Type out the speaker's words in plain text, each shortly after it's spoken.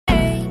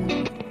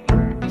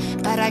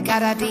I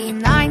gotta be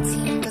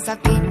 19, cause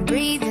I've been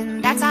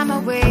breathing that time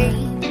away.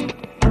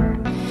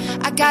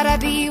 I gotta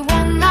be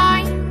one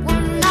night,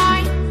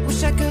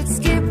 wish I could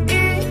skip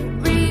it,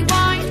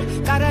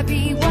 rewind. Gotta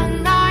be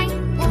one night,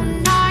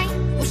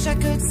 wish I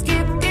could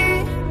skip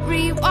it,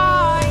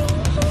 rewind.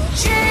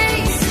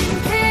 Chasing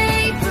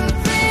paper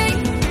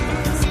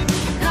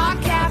planes,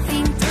 not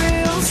caffeine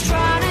thrills,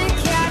 trying to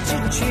catch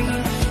a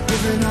dream,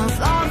 living off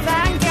love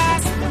and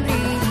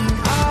gasoline.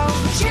 Oh,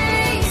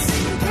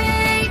 chasing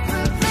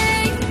paper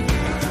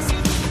planes,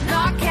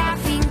 not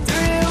caffeine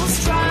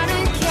thrills, trying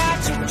to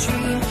catch a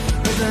dream,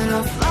 living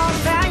off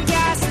love and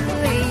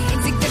gasoline.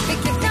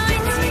 Insignificant 19,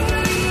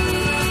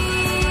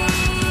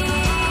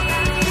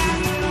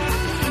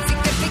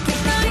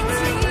 insignificant 19.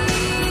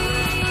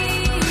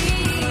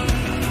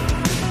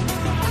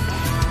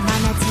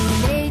 I'm a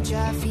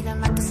teenager, feeling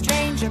like a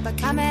stranger, but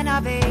coming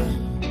of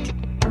age.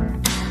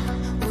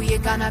 Who you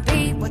gonna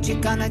be? What you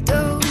gonna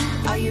do?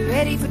 Are you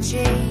ready for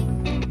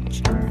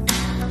change?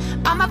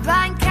 I'm a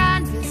blank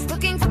canvas,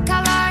 looking for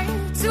color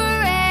to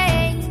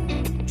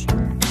arrange.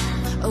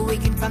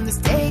 Awaken from this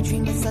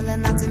daydream, it's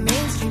selling out to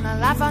mainstream, a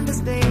life on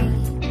display.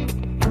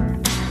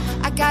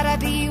 I gotta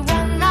be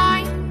one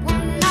night,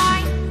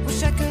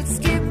 wish I could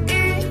skip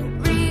it,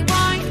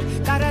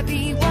 rewind. Gotta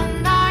be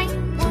one night,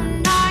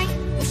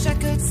 wish I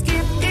could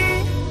skip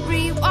it,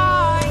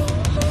 rewind.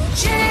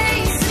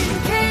 Chasing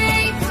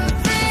paper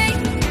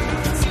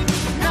planes,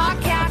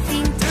 not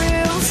caffeine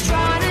thrills,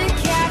 trying to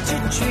catch a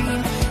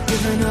dream,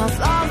 living off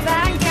love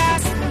and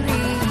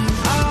gasoline.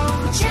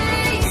 Oh,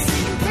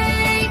 chasing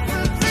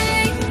paper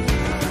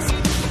planes,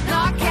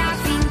 not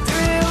caffeine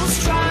thrills,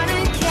 trying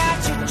to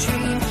catch a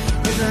dream,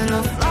 living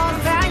off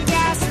love and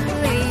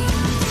gasoline.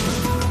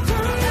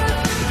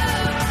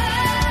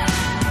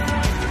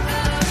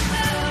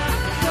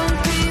 Don't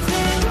breathe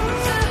in,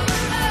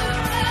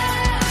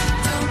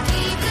 don't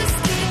leave the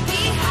skin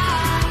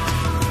behind.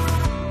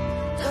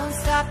 Don't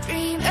stop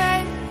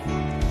dreaming,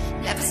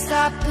 never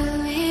stop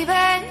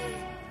believing.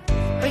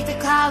 Break the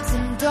clouds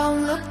and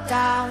don't look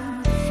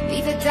down.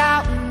 Leave the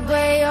doubt and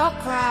wear your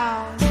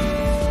crown.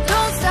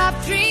 Don't stop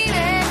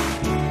dreaming,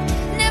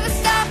 never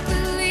stop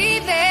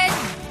believing.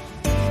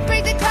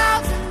 Break the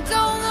clouds and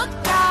don't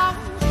look down.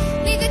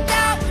 Leave the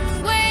doubt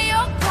and wear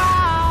your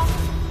crown.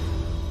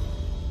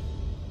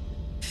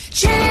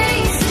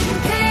 Chasing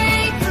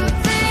paper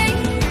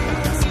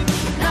planes,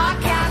 not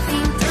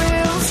caffeine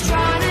thrills,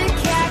 trying to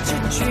catch a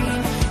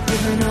dream,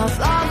 living off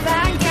love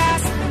and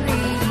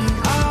gasoline.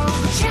 Oh,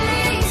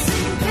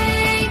 chasing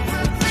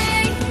paper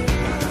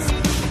planes,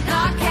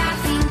 not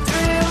caffeine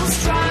thrills,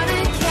 trying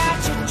to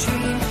catch a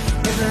dream,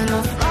 living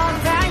off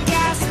love and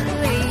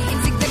gasoline.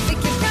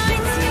 Insignificant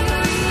 19,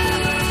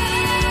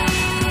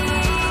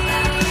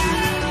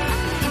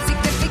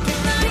 insignificant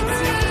 19,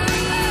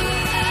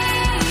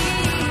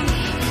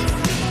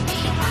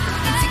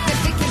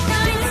 insignificant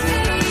 19.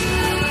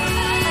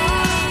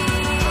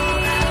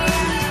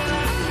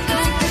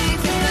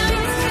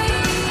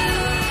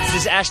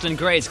 This is Ashland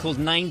Gray. It's called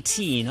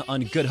 19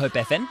 on Good Hope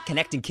FM,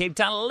 connecting Cape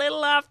Town a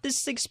little after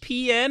 6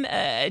 p.m.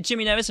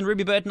 Jimmy Nevis and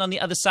Ruby Burton on the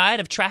other side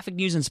of traffic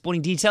news and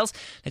sporting details.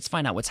 Let's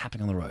find out what's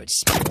happening on the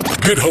roads.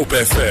 Good Hope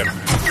FM.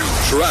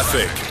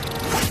 Traffic.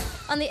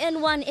 On the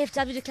N1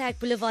 FW de Klerk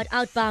Boulevard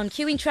outbound,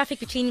 queuing traffic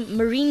between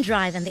Marine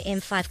Drive and the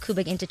M5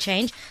 Kubik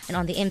interchange. And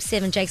on the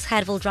M7 Jakes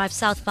Hadville Drive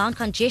southbound,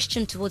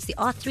 congestion towards the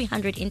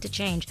R300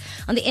 interchange.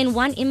 On the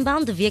N1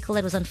 inbound, the vehicle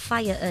that was on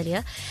fire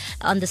earlier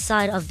on the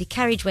side of the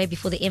carriageway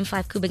before the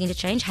M5 Kubik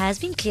interchange has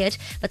been cleared,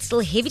 but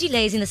still heavy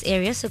delays in this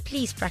area, so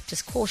please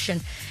practice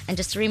caution. And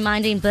just a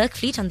reminder, in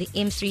Berkfleet on the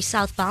M3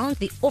 southbound,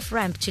 the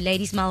off-ramp to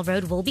Ladies Mile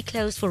Road will be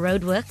closed for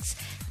roadworks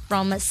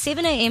from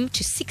 7 a.m.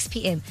 to 6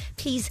 p.m.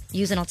 Please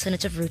use an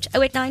alternative route.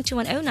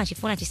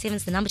 089-210-9497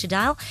 is the number to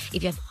dial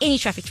if you have any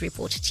traffic to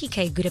report.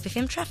 TK Good Hope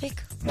FM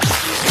Traffic.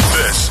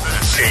 This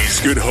is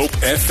Good Hope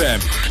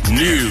FM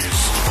News.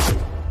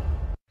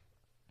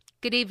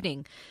 Good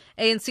evening.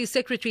 ANC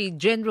Secretary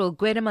General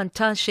Gwede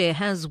Mantashe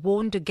has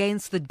warned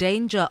against the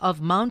danger of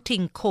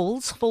mounting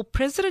calls for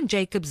President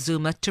Jacob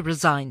Zuma to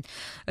resign.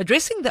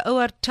 Addressing the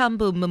O.R.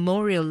 Tambo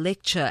Memorial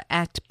Lecture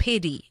at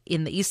Pedi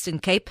in the Eastern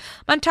Cape,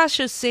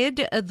 Mantashe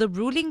said the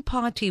ruling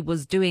party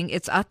was doing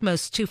its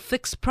utmost to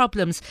fix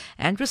problems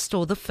and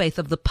restore the faith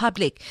of the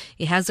public.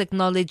 He has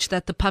acknowledged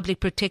that the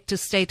Public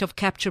Protector's State of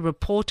Capture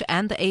report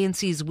and the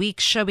ANC's weak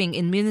showing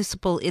in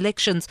municipal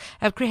elections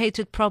have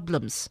created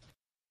problems.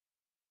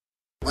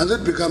 Once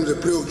it becomes a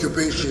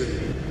preoccupation,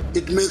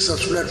 it makes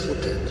us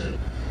flat-footed.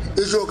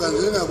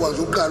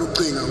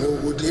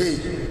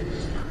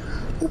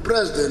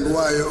 President,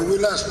 why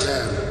last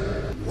time?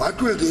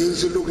 What will the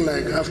ANC look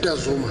like after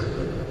Zuma?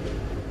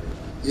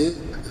 Yeah?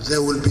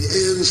 There will be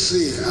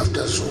ANC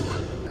after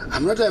Zuma.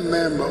 I'm not a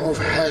member of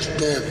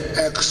hashtag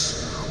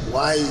X,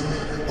 Y,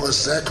 or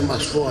Z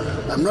must fall.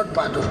 I'm not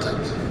part of that.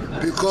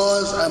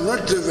 Because I'm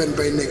not driven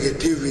by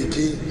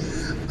negativity.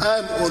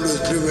 I'm always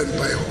driven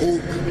by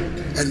hope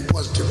and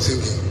positive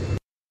thinking.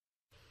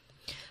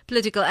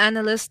 Political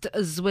analyst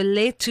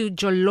Zweletu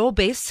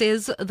Jolobe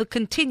says the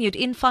continued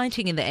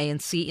infighting in the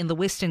ANC in the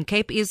Western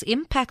Cape is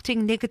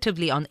impacting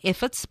negatively on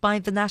efforts by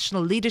the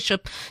national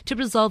leadership to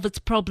resolve its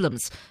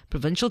problems.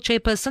 Provincial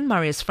chairperson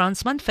Marius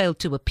Fransman failed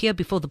to appear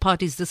before the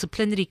party's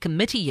disciplinary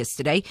committee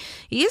yesterday.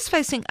 He is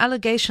facing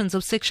allegations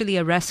of sexually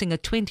harassing a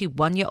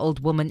 21-year-old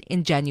woman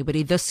in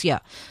January this year.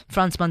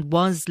 Fransman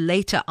was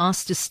later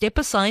asked to step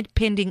aside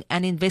pending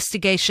an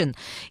investigation.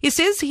 He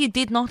says he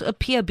did not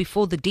appear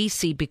before the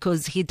DC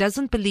because he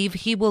doesn't believe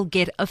he will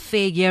get a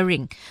fair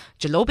hearing.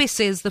 Jalobe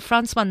says the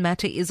Fransman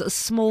matter is a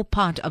small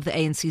part of the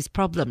ANC's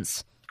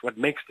problems. What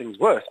makes things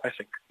worse, I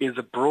think, is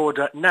a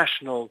broader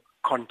national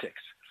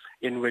context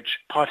in which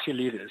party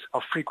leaders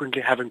are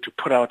frequently having to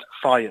put out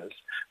fires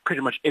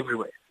pretty much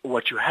everywhere.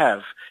 What you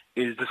have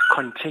is this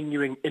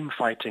continuing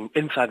infighting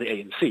inside the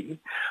ANC,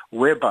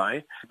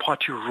 whereby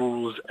party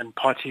rules and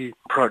party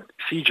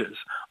procedures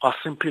are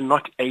simply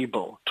not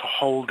able to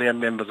hold their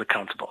members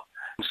accountable.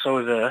 And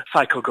so the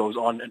cycle goes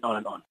on and on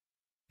and on.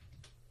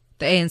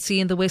 The ANC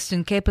in the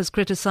Western Cape has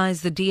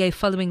criticised the DA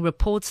following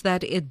reports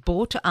that it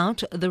bought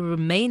out the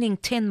remaining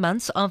 10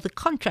 months of the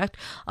contract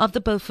of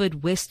the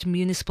Beaufort West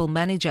municipal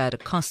manager at a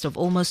cost of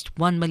almost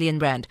 1 million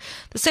rand.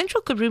 The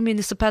Central Karoo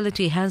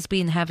municipality has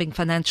been having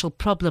financial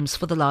problems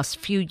for the last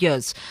few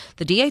years.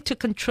 The DA took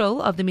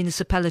control of the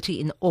municipality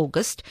in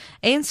August.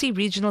 ANC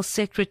Regional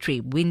Secretary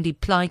Wendy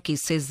Plaatje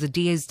says the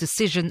DA's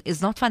decision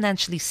is not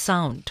financially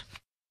sound.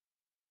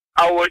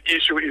 Our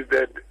issue is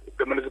that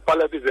the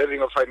municipality is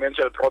having a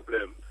financial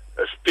problem.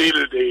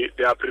 Still,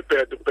 they are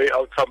prepared to pay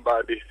out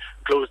somebody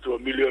close to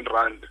R1 million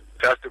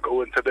just to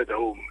go and sit at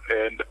home.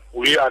 And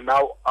we are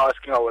now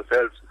asking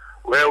ourselves,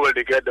 where will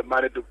they get the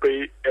money to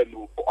pay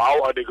and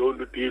how are they going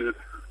to deal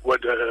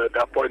with the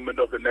appointment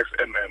of the next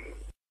MM?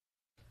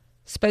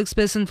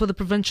 Spokesperson for the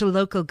Provincial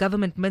Local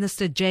Government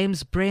Minister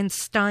James Brent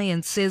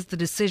Steyn says the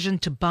decision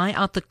to buy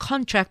out the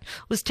contract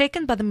was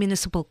taken by the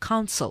Municipal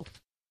Council.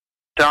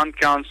 Town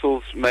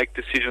councils make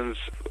decisions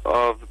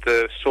of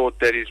the sort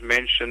that is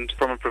mentioned.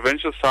 From a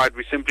provincial side,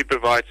 we simply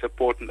provide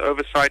support and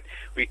oversight.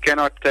 We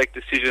cannot take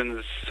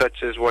decisions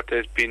such as what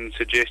has been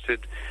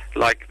suggested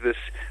like this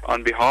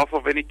on behalf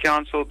of any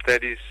council.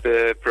 That is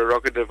the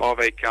prerogative of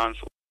a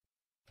council.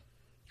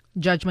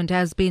 Judgment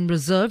has been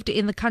reserved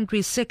in the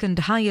country's second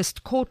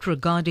highest court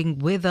regarding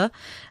whether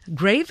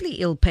gravely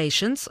ill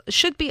patients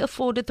should be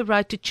afforded the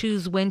right to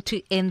choose when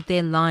to end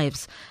their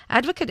lives.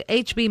 Advocate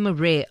H.B.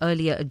 Murray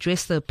earlier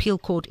addressed the appeal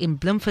court in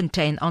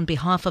Bloemfontein on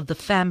behalf of the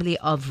family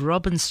of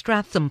Robin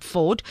Stratham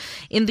Ford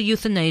in the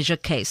euthanasia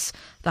case.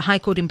 The High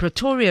Court in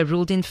Pretoria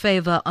ruled in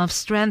favour of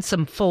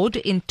Stratham Ford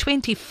in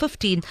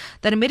 2015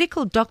 that a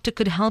medical doctor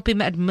could help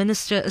him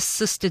administer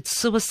assisted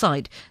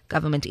suicide.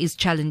 Government is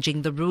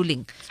challenging the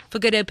ruling. For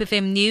Good Hope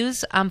FM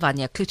News, I'm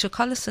Vanya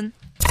Klucher-Collison.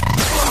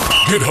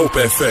 Good Hope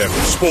FM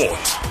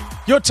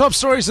Sport. Your top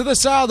stories of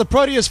this hour. The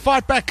Proteas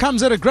fight back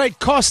comes at a great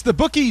cost. The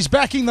bookies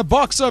backing the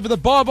Boks over the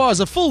Barbars.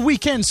 A full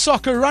weekend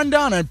soccer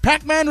rundown. And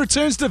Pac-Man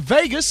returns to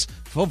Vegas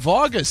for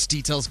Vargas.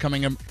 Details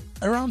coming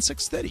around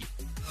 6:30.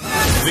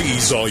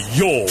 These are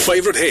your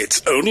favorite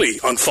hits only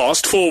on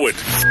Fast Forward.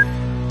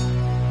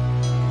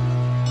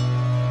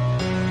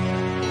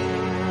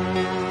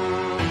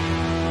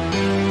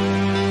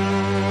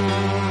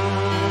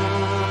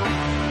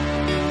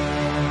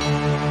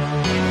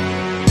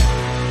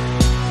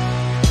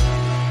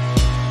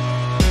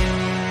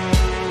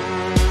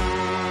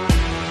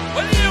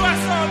 Well, you are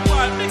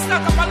someone mixed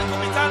up a little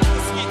bit.